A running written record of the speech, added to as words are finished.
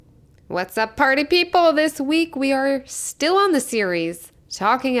What's up, party people? This week we are still on the series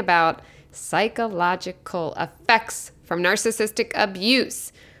talking about psychological effects from narcissistic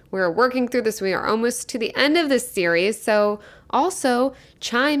abuse. We're working through this. We are almost to the end of this series. So also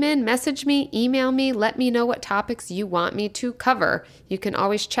chime in, message me, email me, let me know what topics you want me to cover. You can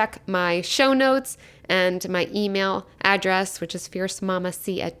always check my show notes, and my email address, which is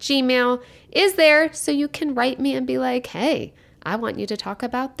fiercemamac@gmail.com, is there, so you can write me and be like, hey, I want you to talk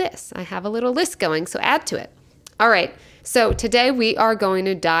about this. I have a little list going, so add to it. All right, so today we are going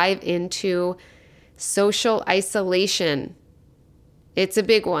to dive into social isolation. It's a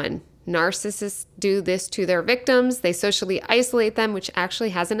big one. Narcissists do this to their victims. They socially isolate them, which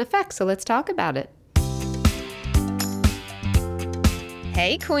actually has an effect. So let's talk about it.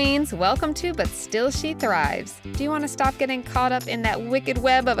 Hey queens, welcome to But Still She Thrives. Do you want to stop getting caught up in that wicked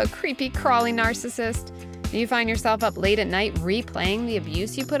web of a creepy, crawly narcissist? Do you find yourself up late at night replaying the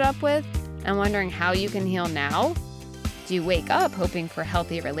abuse you put up with and wondering how you can heal now? Do you wake up hoping for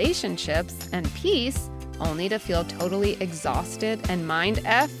healthy relationships and peace only to feel totally exhausted and mind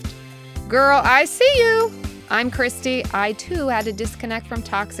effed? Girl, I see you. I'm Christy. I too had to disconnect from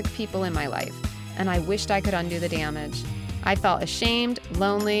toxic people in my life, and I wished I could undo the damage. I felt ashamed,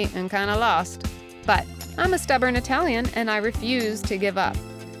 lonely, and kind of lost. But I'm a stubborn Italian, and I refused to give up.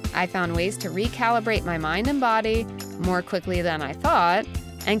 I found ways to recalibrate my mind and body more quickly than I thought,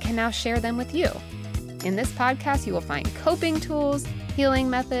 and can now share them with you. In this podcast, you will find coping tools, healing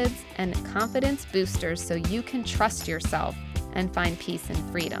methods, and confidence boosters so you can trust yourself and find peace and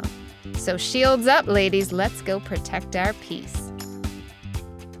freedom. So shields up, ladies. Let's go protect our peace.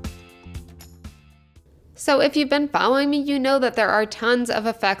 So if you've been following me, you know that there are tons of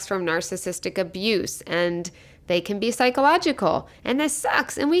effects from narcissistic abuse, and they can be psychological, and this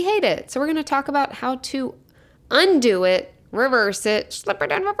sucks, and we hate it. So we're going to talk about how to undo it, reverse it, slip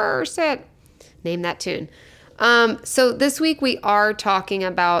it and reverse it. Name that tune. So this week we are talking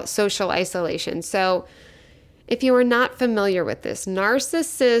about social isolation. So if you are not familiar with this,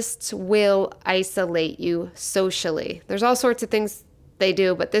 narcissists will isolate you socially. There's all sorts of things they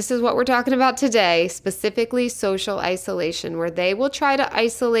do, but this is what we're talking about today, specifically social isolation, where they will try to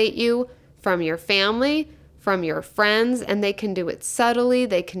isolate you from your family, from your friends, and they can do it subtly,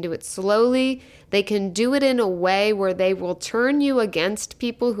 they can do it slowly, they can do it in a way where they will turn you against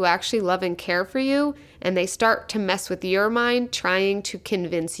people who actually love and care for you, and they start to mess with your mind, trying to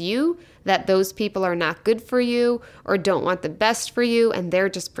convince you that those people are not good for you or don't want the best for you, and they're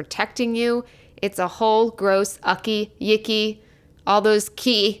just protecting you. It's a whole gross, ucky, yicky, all those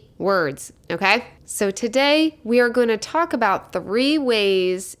key words, okay? So today we are going to talk about 3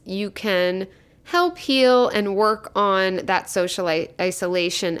 ways you can help heal and work on that social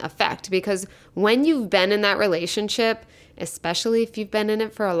isolation effect. Because when you've been in that relationship, especially if you've been in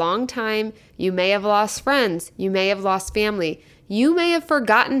it for a long time, you may have lost friends, you may have lost family, you may have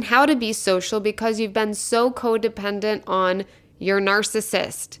forgotten how to be social because you've been so codependent on your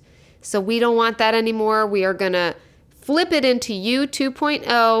narcissist. So we don't want that anymore. We are going to flip it into you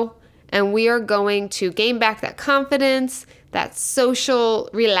 2.0, and we are going to gain back that confidence, that social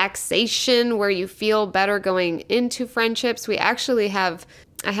relaxation where you feel better going into friendships. I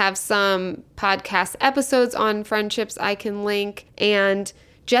have some podcast episodes on friendships I can link, and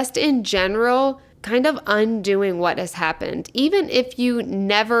just in general, kind of undoing what has happened. Even if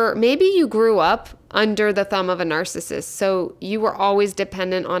maybe you grew up under the thumb of a narcissist, so you were always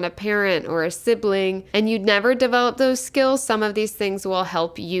dependent on a parent or a sibling, and you'd never developed those skills, some of these things will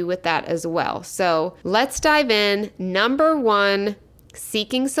help you with that as well. So let's dive in. Number 1,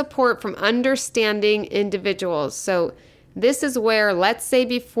 seeking support from understanding individuals. So this is where, let's say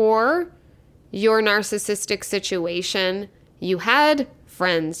before your narcissistic situation, you had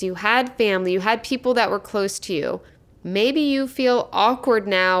friends, you had family, you had people that were close to you. Maybe you feel awkward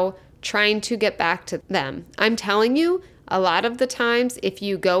now trying to get back to them. I'm telling you, a lot of the times, if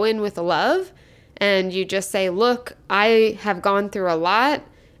you go in with love and you just say, look, I have gone through a lot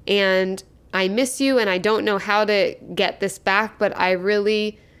and I miss you and I don't know how to get this back, but I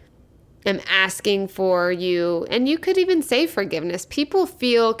really am asking for you. And you could even say forgiveness. People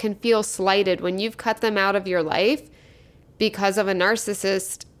can feel slighted when you've cut them out of your life because of a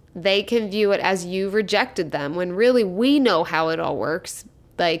narcissist. They can view it as you rejected them, when really we know how it all works.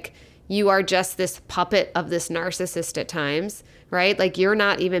 Like, you are just this puppet of this narcissist at times, right? Like, you're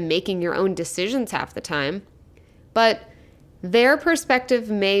not even making your own decisions half the time. But their perspective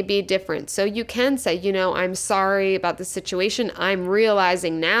may be different. So you can say, I'm sorry about the situation. I'm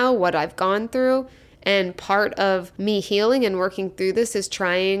realizing now what I've gone through, And part of me healing and working through this is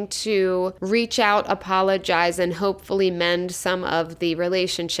trying to reach out, apologize, and hopefully mend some of the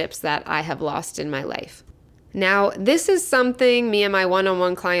relationships that I have lost in my life. Now, this is something me and my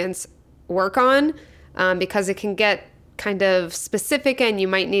one-on-one clients work on because it can get kind of specific and you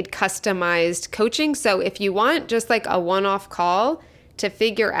might need customized coaching. So if you want just like a one-off call to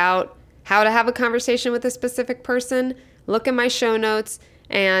figure out how to have a conversation with a specific person, look in my show notes.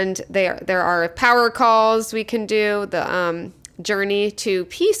 And there are power calls we can do, the journey to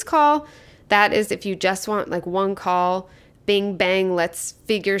peace call. That is if you just want like one call, bing, bang, let's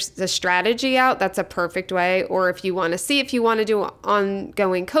figure the strategy out. That's a perfect way. Or if you want to see if you want to do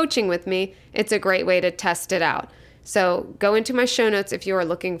ongoing coaching with me, it's a great way to test it out. So go into my show notes if you are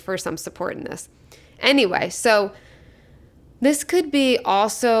looking for some support in this. Anyway, so this could be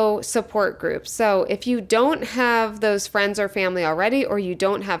also support groups. So if you don't have those friends or family already, or you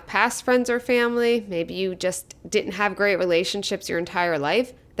don't have past friends or family, maybe you just didn't have great relationships your entire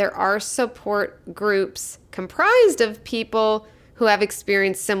life, there are support groups comprised of people who have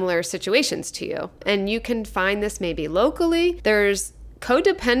experienced similar situations to you. And you can find this maybe locally. There's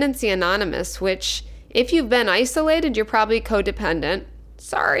Codependency Anonymous, which if you've been isolated, you're probably codependent.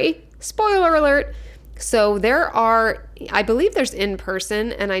 Sorry, spoiler alert. So I believe there's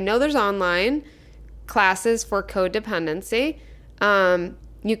in-person, and I know there's online classes for codependency.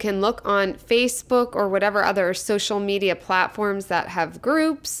 You can look on Facebook or whatever other social media platforms that have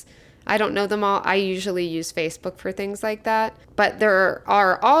groups. I don't know them all. I usually use Facebook for things like that. But there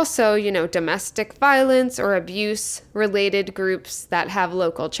are also, domestic violence or abuse related groups that have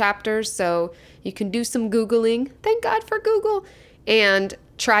local chapters. So you can do some Googling. Thank God for Google. And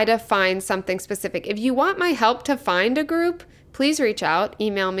try to find something specific. If you want my help to find a group, please reach out,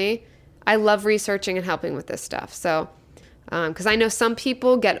 email me. I love researching and helping with this stuff. So, because I know some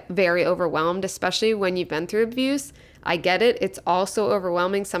people get very overwhelmed, especially when you've been through abuse. I get it. It's also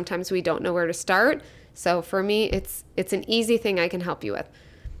overwhelming. Sometimes we don't know where to start. So for me, it's an easy thing I can help you with.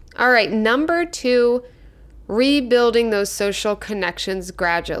 All right, number 2, rebuilding those social connections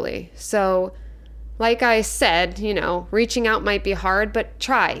gradually. So like I said, reaching out might be hard, but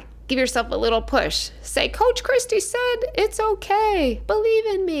try. Give yourself a little push. Say, Coach Christy said it's okay. Believe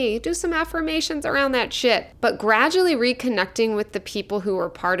in me. Do some affirmations around that shit. But gradually reconnecting with the people who were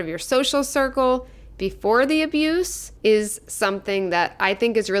part of your social circle before the abuse is something that I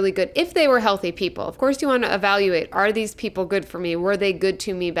think is really good if they were healthy people. Of course, you want to evaluate, are these people good for me? Were they good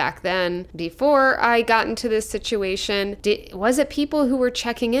to me back then before I got into this situation? Was it people who were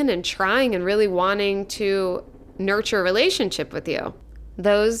checking in and trying and really wanting to nurture a relationship with you?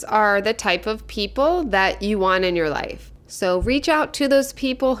 Those are the type of people that you want in your life. So reach out to those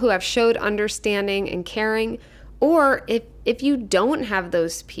people who have showed understanding and caring, or if you don't have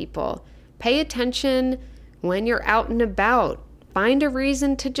those people, pay attention when you're out and about. Find a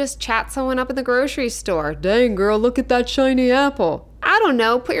reason to just chat someone up in the grocery store. Dang, girl, look at that shiny apple. I don't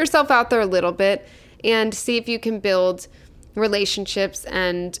know. Put yourself out there a little bit and see if you can build relationships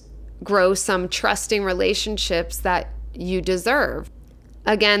and grow some trusting relationships that you deserve.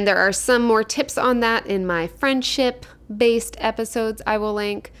 Again, there are some more tips on that in my friendship-based episodes I will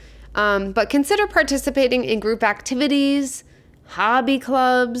link. But consider participating in group activities, hobby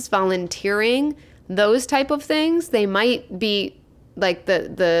clubs, volunteering, those type of things. They might be like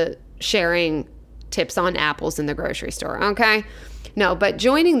the sharing tips on apples in the grocery store, okay? No, but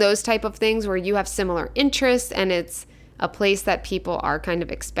joining those type of things where you have similar interests and it's a place that people are kind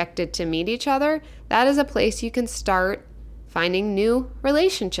of expected to meet each other, that is a place you can start finding new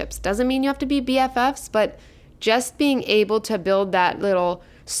relationships. Doesn't mean you have to be BFFs, but just being able to build that little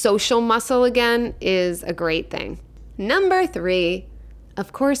social muscle again is a great thing. Number 3,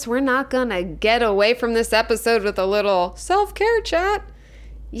 of course, we're not gonna get away from this episode with a little self-care chat.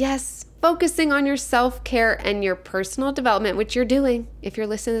 Yes, focusing on your self-care and your personal development, which you're doing. If you're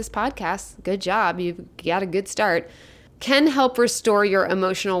listening to this podcast, good job. You've got a good start. Can help restore your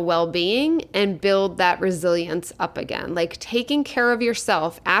emotional well-being and build that resilience up again. Like taking care of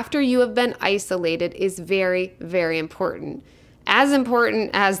yourself after you have been isolated is very, very important. As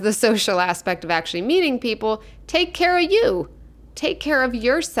important as the social aspect of actually meeting people, take care of you. Take care of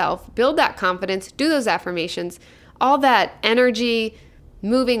yourself. Build that confidence. Do those affirmations. All that energy,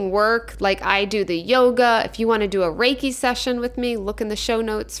 moving work, like I do the yoga. If you want to do a Reiki session with me, look in the show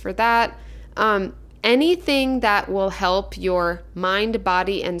notes for that. Anything that will help your mind,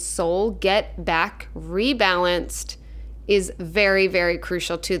 body, and soul get back rebalanced is very, very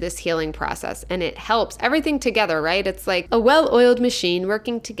crucial to this healing process. And it helps everything together, right? It's like a well-oiled machine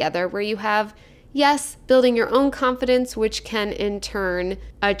working together where you have, yes, building your own confidence, which can in turn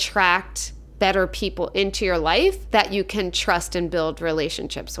attract better people into your life that you can trust and build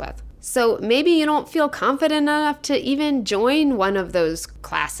relationships with. So maybe you don't feel confident enough to even join one of those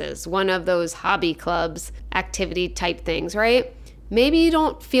classes, one of those hobby clubs, activity type things, right? Maybe you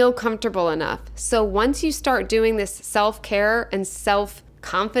don't feel comfortable enough. So once you start doing this self-care and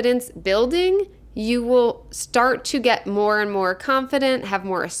self-confidence building, you will start to get more and more confident, have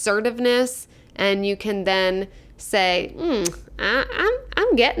more assertiveness, and you can then say,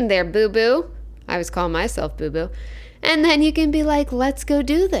 I'm getting there, boo-boo. I was calling myself boo-boo. And then you can be like, let's go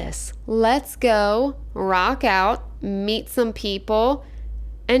do this. Let's go rock out, meet some people,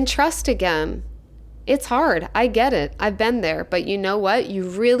 and trust again. It's hard. I get it. I've been there. But you know what? You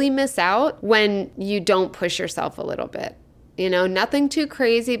really miss out when you don't push yourself a little bit. You know, nothing too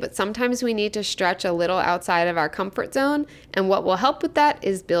crazy, but sometimes we need to stretch a little outside of our comfort zone. And what will help with that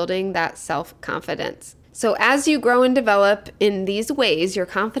is building that self-confidence. So as you grow and develop in these ways, your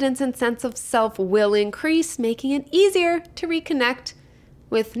confidence and sense of self will increase, making it easier to reconnect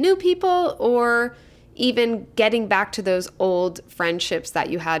with new people or even getting back to those old friendships that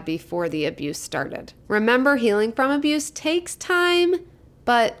you had before the abuse started. Remember, healing from abuse takes time,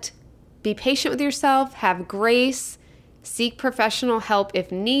 but be patient with yourself, have grace, seek professional help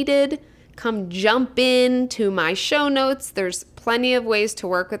if needed. Come jump in to my show notes. There's plenty of ways to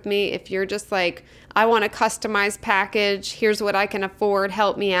work with me. If you're just like, I want a customized package, here's what I can afford,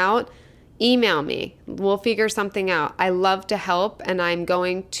 help me out, email me. We'll figure something out. I love to help, and I'm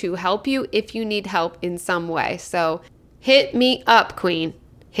going to help you if you need help in some way. So hit me up, Queen.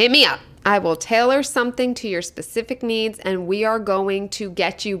 Hit me up. I will tailor something to your specific needs, and we are going to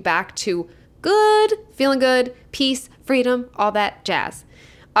get you back to good, feeling good, peace, freedom, all that jazz.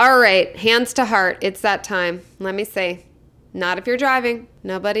 All right, hands to heart. It's that time. Let me say, not if you're driving.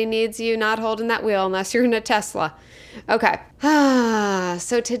 Nobody needs you not holding that wheel unless you're in a Tesla. Okay.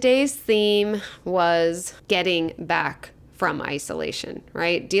 So today's theme was getting back from isolation,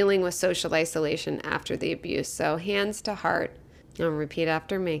 right? Dealing with social isolation after the abuse. So hands to heart. And repeat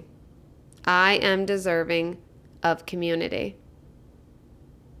after me. I am deserving of community.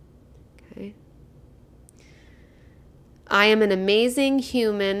 Okay. I am an amazing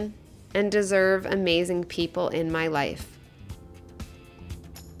human and deserve amazing people in my life.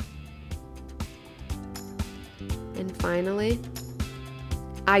 And finally,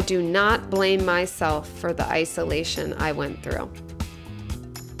 I do not blame myself for the isolation I went through.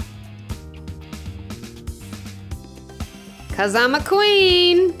 'Cause I'm a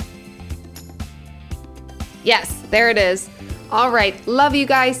queen. Yes, there it is. All right, love you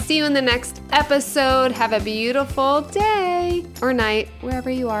guys. See you in the next episode. Have a beautiful day or night,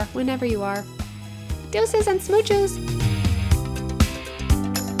 wherever you are, whenever you are. Deuces and smooches.